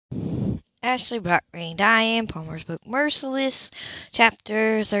Ashley brought reading Diane Palmer's book Merciless,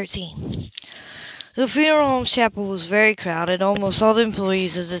 Chapter 13. The funeral home chapel was very crowded. Almost all the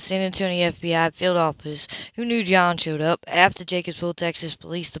employees of the San Antonio FBI field office who knew John showed up. Half the Jacobsville, Texas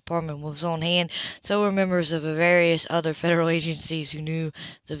Police Department was on hand. So were members of the various other federal agencies who knew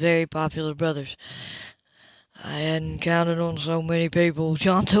the very popular brothers. I hadn't counted on so many people,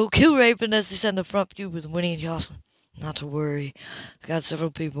 John told Kilraven as they sat in the front pew with Winnie and Jocelyn. Not to worry. I've got several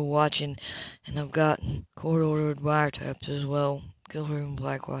people watching, and I've got court-ordered wiretaps as well. Kilraven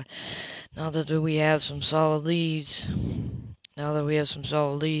Blackwide. Now that we have some solid leads,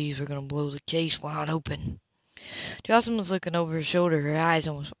 we're gonna blow the case wide open. Jocelyn was looking over her shoulder, her eyes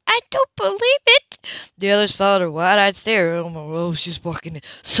almost. I don't believe it! The others followed her wide-eyed stare. Oh, my Rose, she's walking in.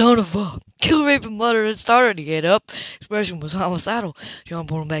 Son of a... Kilraven muttered and started to get up. Expression was homicidal. John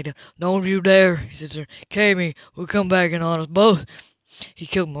pulled him back down. Don't you dare, he said to her. Cammy, we'll come back and on us both. He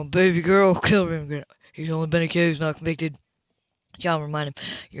killed my baby girl. Kilraven. He's only been accused, not convicted. John reminded him,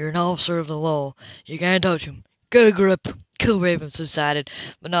 you're an officer of the law. You can't touch him. Get a grip. Kilraven subsided,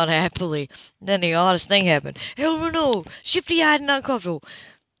 but not happily. Then the oddest thing happened. El Renault, shifty-eyed and uncomfortable,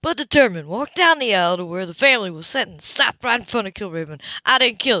 but determined, walked down the aisle to where the family was sitting and stopped right in front of Kilraven. I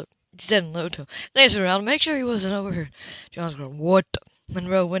didn't kill her, he said in a low tone. Glanced around to make sure he wasn't overheard. John's going, what?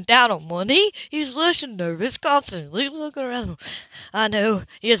 Monroe went down on one knee. He was blushing, nervous, constantly looking around him. I know,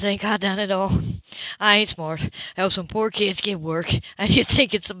 you think I done it all. I ain't smart. Help some poor kids get work, and you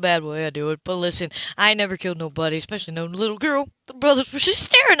think it's a bad way I do it. But listen, I ain't never killed nobody, especially no little girl. The brothers were just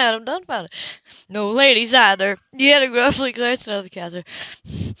staring at him, done about it. No ladies either. He had a gruffly glance at the counter.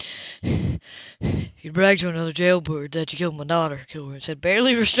 You bragged to another jailbird that you killed my daughter, Kilraven said,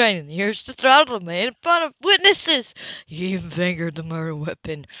 barely restraining the urge to throttle the man in front of witnesses. You even fingered the murder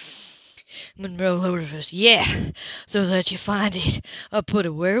weapon. Monroe lowered her fist. Yeah, so that you find it. I put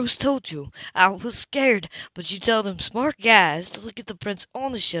it where it was told you. I was scared, but you tell them smart guys to look at the prints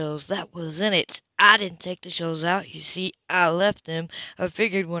on the shells. That was in it. I didn't take the shells out. You see, I left them. I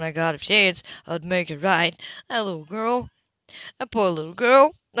figured when I got a chance, I'd make it right. That poor little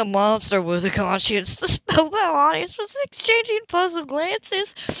girl, the monster with a conscience. The spellbound audience was exchanging puzzled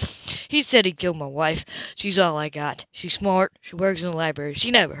glances. He said he'd kill my wife. She's all I got. She's smart. She works in the library.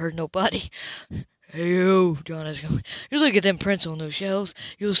 She never hurt nobody. Hey, you, John is going. You look at them prints on those shelves.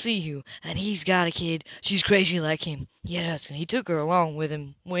 You'll see who. And he's got a kid. She's crazy like him. Yeah, he took her along with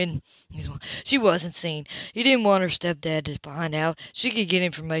him when she wasn't seen. He didn't want her stepdad to find out. She could get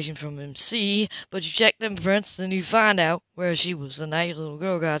information from him. See, but you check them prints, then you find out where she was the night your little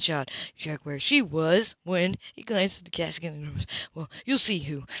girl got shot. You check where she was when he glanced at the casket and well, you'll see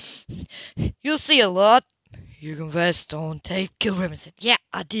who. You'll see a lot. You confessed on tape. Kilraven said, yeah,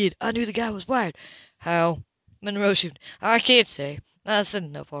 I did. I knew the guy was wired. How? Monroe shooted. I can't say. I said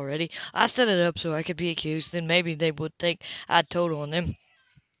enough already. I set it up so I could be accused. Then maybe they would think I'd told on them.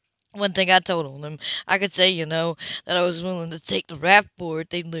 One thing I told on them, I could say, that I was willing to take the rap for it.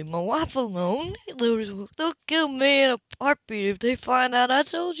 They'd leave my wife alone. They'll kill me in a heartbeat if they find out I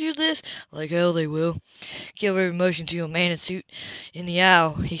told you this. Like hell they will. Kilraven motioned to a man in suit in the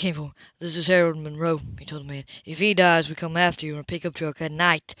aisle. He came forward. This is Harold Monroe, he told the man. If he dies, we come after you in a pickup truck at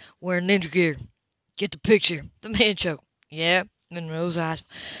night, wearing ninja gear. Get the picture. The man chuckled. Yeah, Monroe's eyes.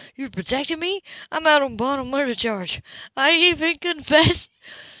 You're protecting me? I'm out on bond on murder charge. I even confessed.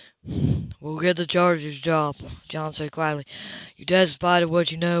 We'll get the charges dropped, John said quietly. You testify to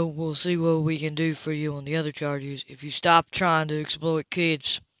what you know. We'll see what we can do for you on the other charges if you stop trying to exploit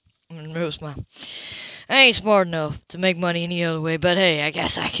kids. Monroe smiled. I ain't smart enough to make money any other way, but hey, I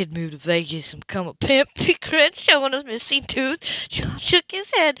guess I could move to Vegas and become a pimp. He grinned, showing us missing tooth. John shook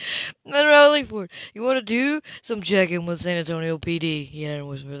his head. Monroe leaned forward. You want to do some checking with San Antonio PD? He had a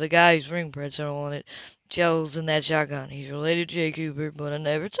whisper. The guy whose fingerprints are on it. Shells in that shotgun. He's related to Jay Cooper, but I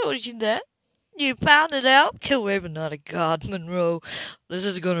never told you that. You found it out? Kilraven nodded. God, Monroe, this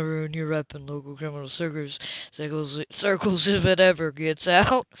is gonna ruin your rep in local criminal circles if it ever gets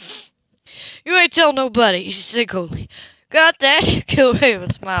out. You ain't tell nobody, he said coldly. Got that?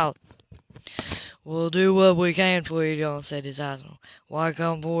 Kilraven smiled. We'll do what we can for you, John said, his eyes on. Why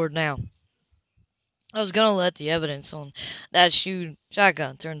come forward now? I was gonna let the evidence on that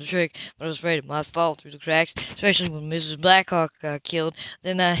shotgun turn the trick, but I was afraid it might fall through the cracks, especially when Mrs. Blackhawk got killed.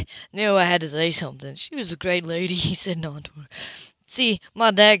 Then I knew I had to say something. She was a great lady, he said, nodding to her. See,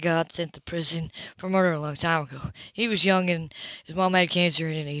 my dad got sent to prison for murder a long time ago. He was young and his mom had cancer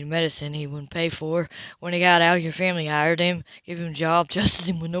and needed medicine he wouldn't pay for. When he got out, your family hired him, gave him a job, trusted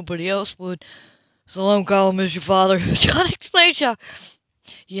him when nobody else would. So don't call him as your father. John explained, shocked.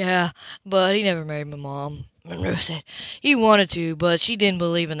 Yeah, but he never married my mom. Monroe said he wanted to, but she didn't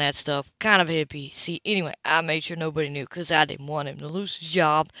believe in that stuff. Kind of hippie. See, anyway, I made sure nobody knew, 'cause I didn't want him to lose his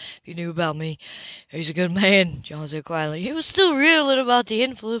job if he knew about me. He's a good man, John said quietly. He was still reeling about the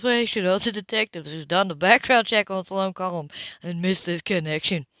infiltration of the detectives who'd done the background check on Sloan Column and missed this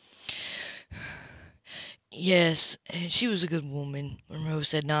connection. Yes, and she was a good woman, Monroe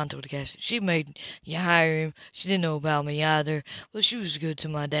said non to the captain. She made you hire him. She didn't know about me either, but she was good to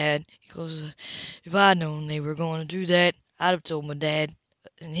my dad. He goes, if I'd known they were going to do that, I'd have told my dad,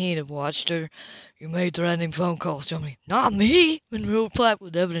 and he'd have watched her. You made threatening phone calls to me. Not me, Monroe replied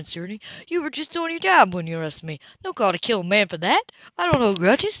with evident certainty. You were just doing your job when you arrested me. No call to kill a man for that. I don't hold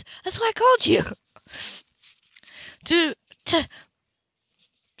grudges. That's why I called you. To, to,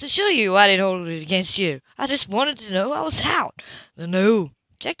 to show you I didn't hold it against you. I just wanted to know I was out. No.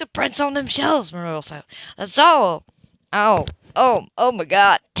 Check the prints on them shelves, Morel said. That's all. Oh my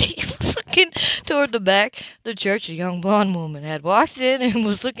God. He was looking toward the back of the church. A young blonde woman had walked in and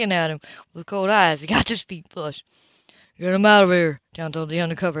was looking at him with cold eyes. He got his feet flushed. Get him out of here, John told the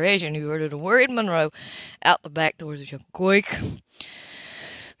undercover agent who ordered a worried Monroe out the back door of the shop. Quick.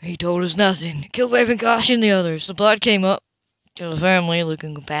 He told us nothing. Kilraven cautioned the others. The blood came up to the family,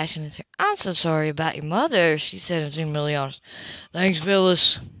 looking compassionate. I'm so sorry about your mother, she said and seemed really honest. Thanks,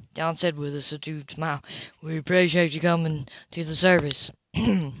 Phyllis, John said with a subdued smile. We appreciate you coming to the service.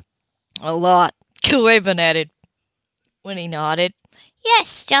 A lot, Kilraven added when he nodded.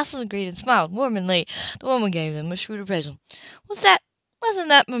 Yes, Jocelyn agreed and smiled warmly. The woman gave them a shrewd appraisal. Wasn't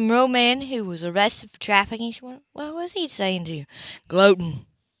that Monroe man who was arrested for trafficking? What was he saying to you? Gloating,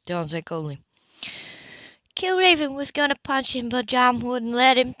 John said coldly. Kilraven was going to punch him, but John wouldn't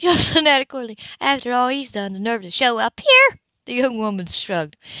let him. Jocelyn added coldly. After all he's done, the nerve to show up here. The young woman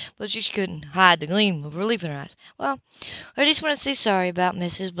shrugged, but she couldn't hide the gleam of relief in her eyes. Well, I just want to say sorry about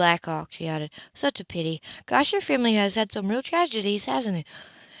Mrs. Blackhawk, she added. Such a pity. Gosh, your family has had some real tragedies, hasn't it?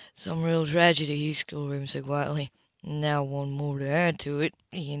 Some real tragedies, Kilraven said quietly. Now one more to add to it.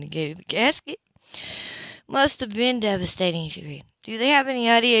 He indicated the casket. Must have been devastating, she agreed. Do they have any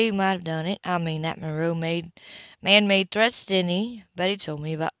idea who might have done it? I mean, that man made threats, didn't he? Betty told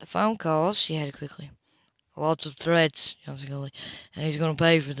me about the phone calls, she added quickly. Lots of threats, Johnson Gully, and he's going to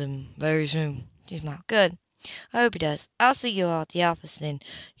pay for them very soon. She smiled. Good. I hope he does. I'll see you all at the office then.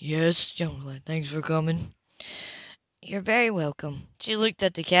 Yes, John replied. Thanks for coming. You're very welcome. She looked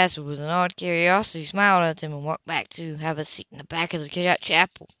at the castle with an odd curiosity, smiled at them, and walked back to have a seat in the back of the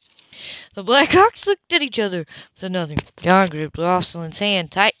chapel. The Blackhawks looked at each other, said nothing. John gripped Rosalind's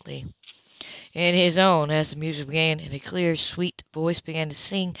hand tightly in his own as the music began, and a clear, sweet voice began to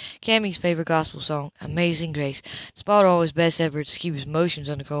sing Cammie's favorite gospel song, Amazing Grace. Despite all his best efforts to keep his emotions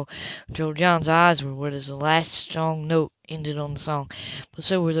under control, John's eyes were wet as the last strong note ended on the song, but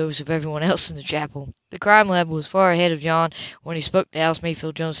so were those of everyone else in the chapel. The crime lab was far ahead of John when he spoke to Alice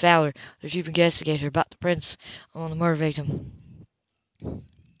Mayfield Jones Fowler, the chief investigator, about the prints on the murder victim.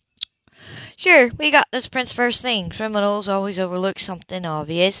 Sure, we got those prints first thing. Criminals always overlook something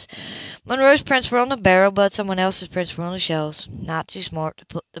obvious. Monroe's prints were on the barrel, but someone else's prints were on the shells. Not too smart to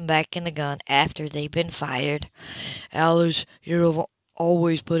put them back in the gun after they'd been fired. Alice, you've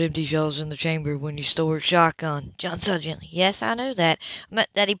always put empty shells in the chamber when you store a shotgun. John said gently. Yes, I know that. I meant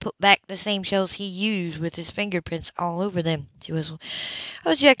that he put back the same shells he used with his fingerprints all over them. She whistled. I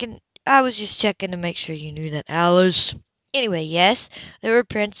was just checking to make sure you knew that, Alice. Anyway, yes, there were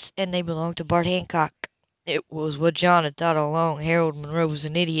prints, and they belonged to Bart Hancock. It was what John had thought all along. Harold Monroe was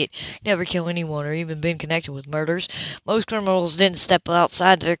an idiot. Never killed anyone or even been connected with murders. Most criminals didn't step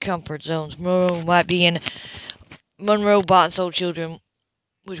outside their comfort zones. Monroe might be in. Monroe bought and sold children,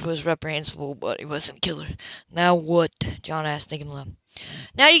 which was reprehensible, but he wasn't a killer. Now what? John asked, thinking aloud.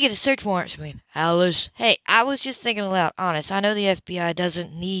 Now you get a search warrant for me. Alice. Hey, I was just thinking aloud. Honest, I know the FBI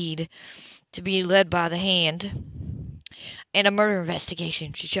doesn't need to be led by the hand in a murder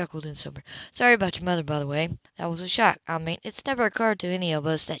investigation. She chuckled and sobered. Sorry about your mother, by the way. That was a shock. I mean, it's never occurred to any of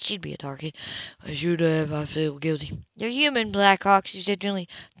us that she'd be a target. I should have. I feel guilty. You're human, Blackhawk, she said gently.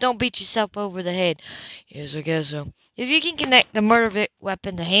 Don't beat yourself over the head. Yes, I guess so. If you can connect the murder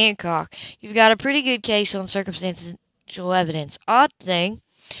weapon to Hancock, you've got a pretty good case on circumstantial evidence. Odd thing.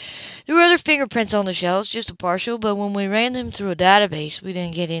 There were other fingerprints on the shells, just a partial, but when we ran them through a database, we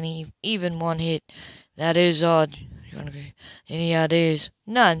didn't get even one hit. That is odd. Any ideas?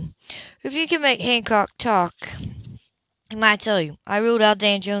 None. If you can make Hancock talk, he might tell you. I ruled out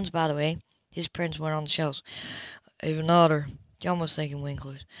Dan Jones, by the way. His prints weren't on the shelves. Even odder. John was thinking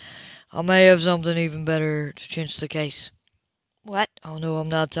Winkler's. I may have something even better to clinch the case. What? Oh, no, I'm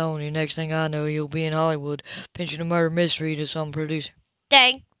not telling you. Next thing I know, you'll be in Hollywood, pitching a murder mystery to some producer.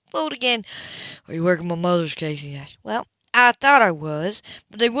 Dang, fooled again. Are you working my mother's case? He asked. Well, I thought I was,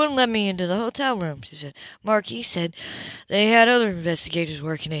 but they wouldn't let me into the hotel room, she said. Marquis said they had other investigators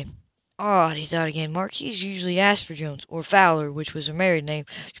working in. Odd, he thought again. Marquis usually asked for Jones, or Fowler, which was her married name.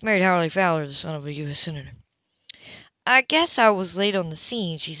 She married Harley Fowler, the son of a U.S. Senator. I guess I was late on the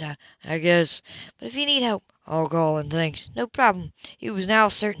scene, she said. I guess. But if you need help, I'll call in, thanks. No problem. He was now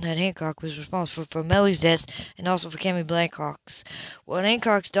certain that Hancock was responsible for Mellie's death and also for Cammy Blacklock's. What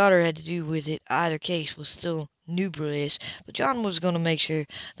Hancock's daughter had to do with it, either case, was still nebulous, but John was going to make sure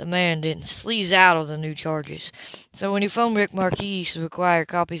the man didn't sleaze out of the new charges. So when he phoned Rick Marquis to require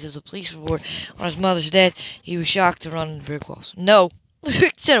copies of the police report on his mother's death, he was shocked to run into Rick Walls. No,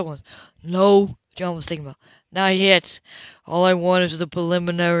 Rick said it was. No, John was thinking about. Not yet. All I want is the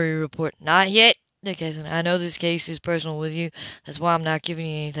preliminary report. Not yet, Dick said. I know this case is personal with you. That's why I'm not giving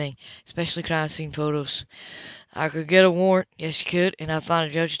you anything, especially crime scene photos. I could get a warrant. Yes, you could. And I'd find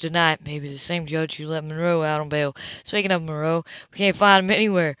a judge tonight. Maybe the same judge who let Monroe out on bail. Speaking of Monroe, we can't find him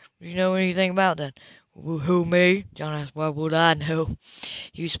anywhere. Do you know anything about that? Who, me? John asked. Why would I know?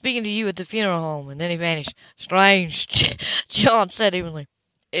 He was speaking to you at the funeral home, and then he vanished. Strange, John said evenly.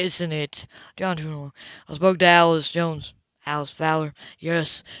 Isn't it? John turned along. I spoke to Alice Jones. Alice Fowler?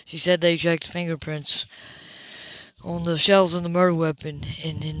 Yes. She said they checked fingerprints on the shells of the murder weapon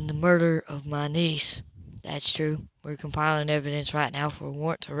and in the murder of my niece. That's true. We're compiling evidence right now for a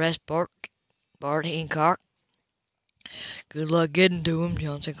warrant to arrest Bart Hancock. Good luck getting to him,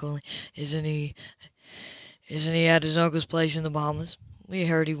 John said coolly. Isn't he at his uncle's place in the Bahamas? We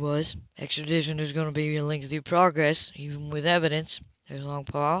heard he was. Extradition is going to be a lengthy progress, even with evidence. There's a long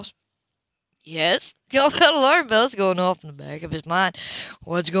pause. Yes? John felt alarm bells going off in the back of his mind.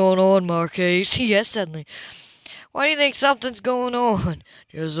 What's going on, Marquis? Yes, suddenly. Why do you think something's going on?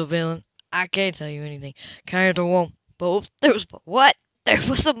 Just a villain. I can't tell you anything. Can't or won't. Both. There was what? There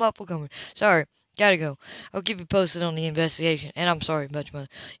was a muffle coming. Sorry. Gotta go. I'll keep you posted on the investigation. And I'm sorry about your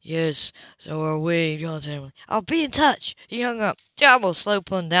mother. Yes, so are we, John said. I'll be in touch. He hung up. John was slow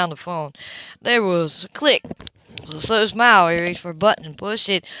putting down the phone. There was a click. With a slow smile, he reached for a button and pushed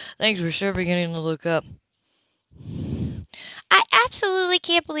it. Things were sure beginning to look up. I absolutely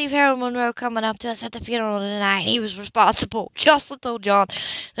can't believe Harold Monroe coming up to us at the funeral tonight. He was responsible. Jocelyn told John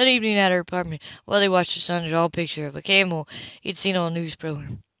that evening at her apartment while they watched her son's old picture of a camel he'd seen on a news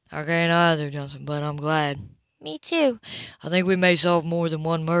program. I can't either, Johnson, but I'm glad. Me too. I think we may solve more than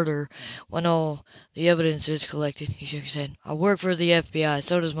one murder when all the evidence is collected, he shook his head. I work for the FBI,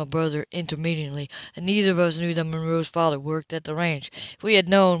 so does my brother intermittently, and neither of us knew that Monroe's father worked at the ranch. If we had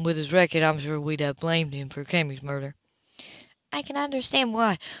known with his record, I'm sure we'd have blamed him for Cammy's murder. I can understand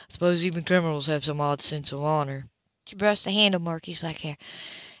why. I suppose even criminals have some odd sense of honor. She brushed the hand of Marky's black hair.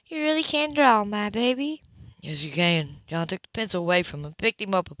 You really can draw, my baby. Yes, you can. John took the pencil away from him, picked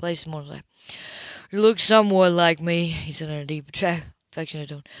him up, and placed him on his lap. You look somewhat like me, he said in a deep, affectionate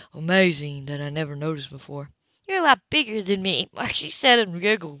tone. Amazing that I never noticed before. You're a lot bigger than me, Marcy said and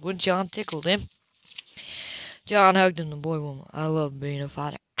giggled when John tickled him. John hugged him, the boy woman. I love being a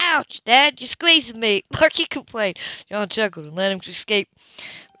father. Ouch, Dad, you're squeezing me, Marky complained. John chuckled and let him escape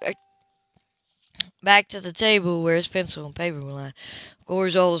back to the table where his pencil and paper were lying. Of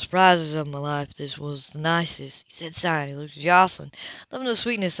course, all the surprises of my life, this was the nicest, he said, sighing. He looked at Jocelyn, loving the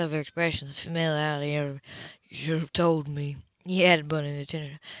sweetness of her expression, the familiarity of her. You should have told me, he added, but in a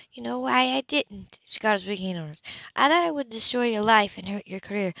tender. You know why I didn't? She got his big hand on hers. I thought I would destroy your life and hurt your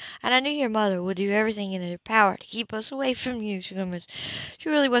career, and I knew your mother would do everything in her power to keep us away from you, she grimaced. She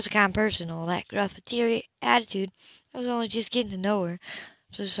really was a kind person, all that gruff attitude. I was only just getting to know her.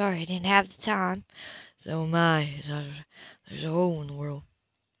 So sorry I didn't have the time. So am I. There's a hole in the world.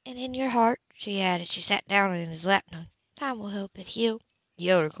 And in your heart, she added. She sat down in his lap. Now, time will help it heal. He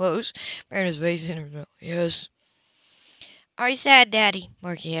held her close, bearing his face in her mouth. Yes. Are you sad, Daddy?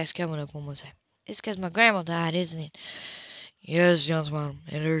 Marky asked, coming up on one side. It's because my grandma died, isn't it? Yes, John smiled.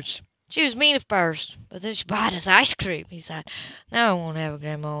 It hurts. She was mean at first, but then she bought us ice cream, he sighed. Now I won't have a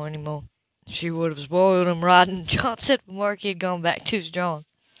grandma anymore. She would have spoiled him rotten, John said when Marky had gone back to his drawing.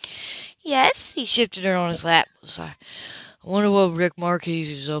 Yes, he shifted her on his lap. Sorry. I wonder what Rick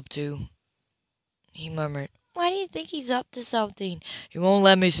Marquis is up to, he murmured. Why do you think he's up to something? He won't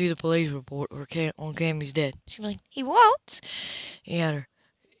let me see the police report on Cammy's dead. She was like, he won't? He had her.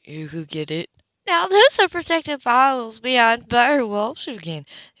 You could get it. Now those are protected files behind firewalls again,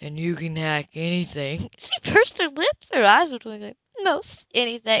 and you can hack anything. She pursed her lips, her eyes were twinkling. Most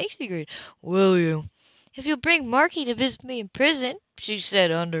anything, she agreed. Will you? If you'll bring Marky to visit me in prison, she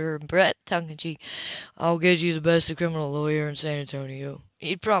said under her breath, tongue-in-cheek, I'll get you the best criminal lawyer in San Antonio.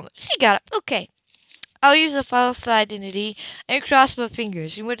 He promised. She got up. Okay. I'll use a false identity and cross my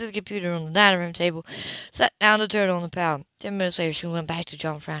fingers. She went to the computer on the dining room table, sat down to turn on the power. 10 minutes later, she went back to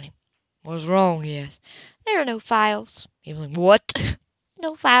John frowning. What's wrong? He asked. There are no files. He was like, what?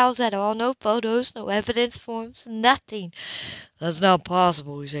 No files at all, no photos, no evidence forms, nothing. That's not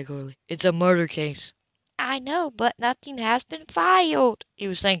possible, he said coldly. It's a murder case. I know, but nothing has been filed. He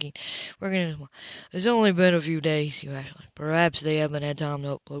was thinking, working in his mind. It's only been a few days, he rationalized. Perhaps they haven't had time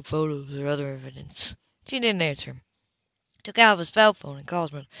to upload photos or other evidence. She didn't answer him. Took out his cell phone and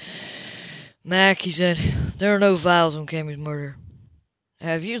called him. Mac, he said, there are no files on Cammy's murder.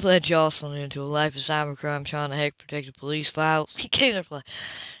 Have you led Jocelyn into a life of cybercrime trying to hack protected police files? He gave a reply.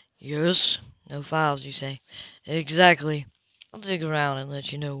 Yes. No files, you say? Exactly. I'll dig around and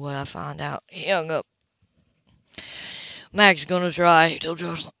let you know what I find out. He hung up. Mac's gonna try, he told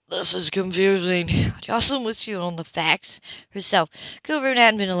Jocelyn. This is confusing. Jocelyn was chewing on the facts herself. Coburn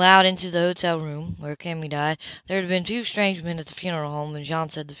hadn't been allowed into the hotel room where Cammy died. There had been 2 strange men at the funeral home, and John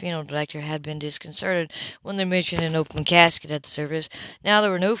said the funeral director had been disconcerted when they mentioned an open casket at the service. Now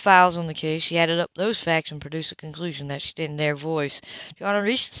there were no files on the case. She added up those facts and produced a conclusion that she didn't dare voice. John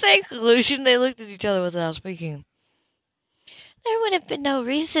reached the same conclusion. They looked at each other without speaking. There would have been no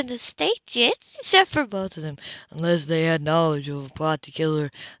reason to state it, except for both of them, unless they had knowledge of a plot to kill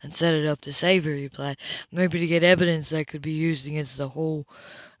her and set it up to save her, he replied. Maybe to get evidence that could be used against the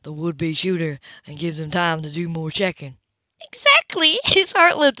would-be shooter, and give them time to do more checking. Exactly! His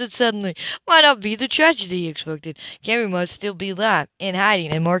heart lifted suddenly. Why not be the tragedy, he expected. Cammy must still be alive, in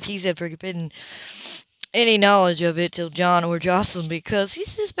hiding, and Marquise had forbidden any knowledge of it till John or Jocelyn, because he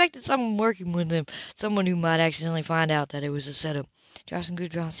suspected someone working with them, someone who might accidentally find out that it was a setup. Jocelyn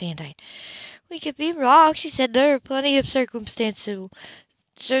gripped John's hand tight. We could be wrong, she said. There are plenty of circumstantial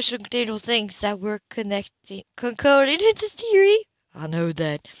things that were concordant in the theory. I know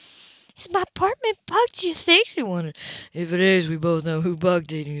that. Is my apartment bugged, you think? She wondered. If it is, we both know who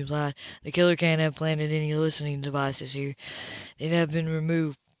bugged it, he replied. The killer can't have planted any listening devices here. They'd have been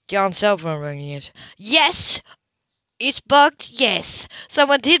removed. John's cell phone rang again. Yes! It's bugged, yes.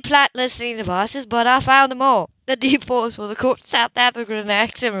 Someone did plant listening devices, but I found them all. The deep voice with a court South African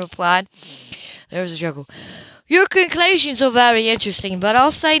accent replied. There was a chuckle. Your conclusions are very interesting, but I'll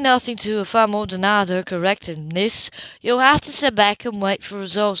say nothing to affirm or deny their correctness. You'll have to sit back and wait for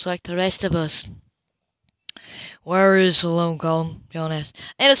results like the rest of us. Where is Salome Column? John asked.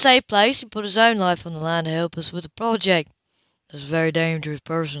 In a safe place. He put his own life on the line to help us with the project. There's a very dangerous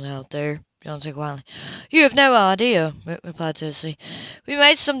person out there, John said quietly. You have no idea, Rick replied tersely. We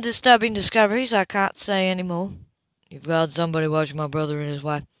made some disturbing discoveries. I can't say any more. You've got somebody watching my brother and his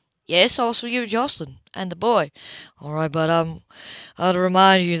wife. Yes, also you, Jocelyn, and the boy. All right, but I'll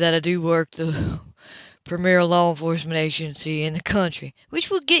remind you that I do work the premier law enforcement agency in the country, which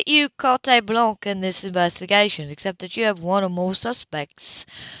will get you carte blanche in this investigation, except that you have one or more suspects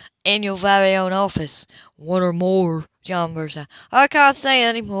in your very own office. One or more, John burst out. I can't say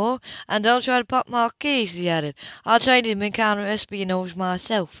any more, and don't try to pump my keys, he added. I trained him in counter-espionage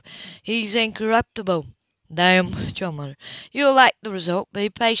myself. He's incorruptible. Damn, John muttered. You'll like the result. Be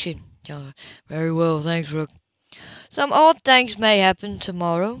patient, John said. Very well, thanks, Rook. Some odd things may happen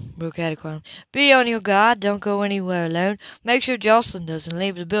tomorrow, Rook added quietly. Be on your guard. Don't go anywhere alone. Make sure Jocelyn doesn't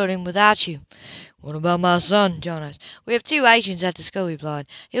leave the building without you. What about my son? John asked. We have 2 agents at the school, he replied.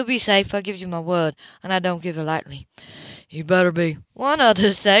 He'll be safe, I give you my word, and I don't give it lightly. You better be. One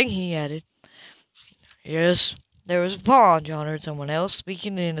other thing, he added. Yes. There was a pause. John heard someone else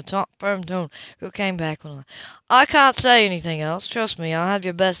speaking in a firm tone. Rook came back on. I can't say anything else. Trust me, I have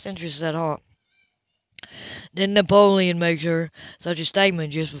your best interests at heart. Didn't Napoleon make such a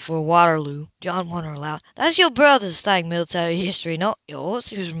statement just before Waterloo? John wondered aloud. That's your brother's studying military history, not yours.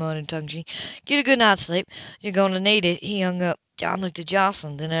 He was moaning tongue-cheek. Get a good night's sleep. You're going to need it. He hung up. John looked at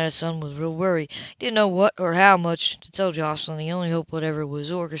Jocelyn, then at his son with real worry. He didn't know what or how much to tell Jocelyn. He only hoped whatever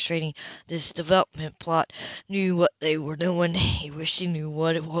was orchestrating this development plot knew what they were doing. He wished he knew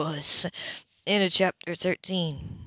what it was. End of chapter 13.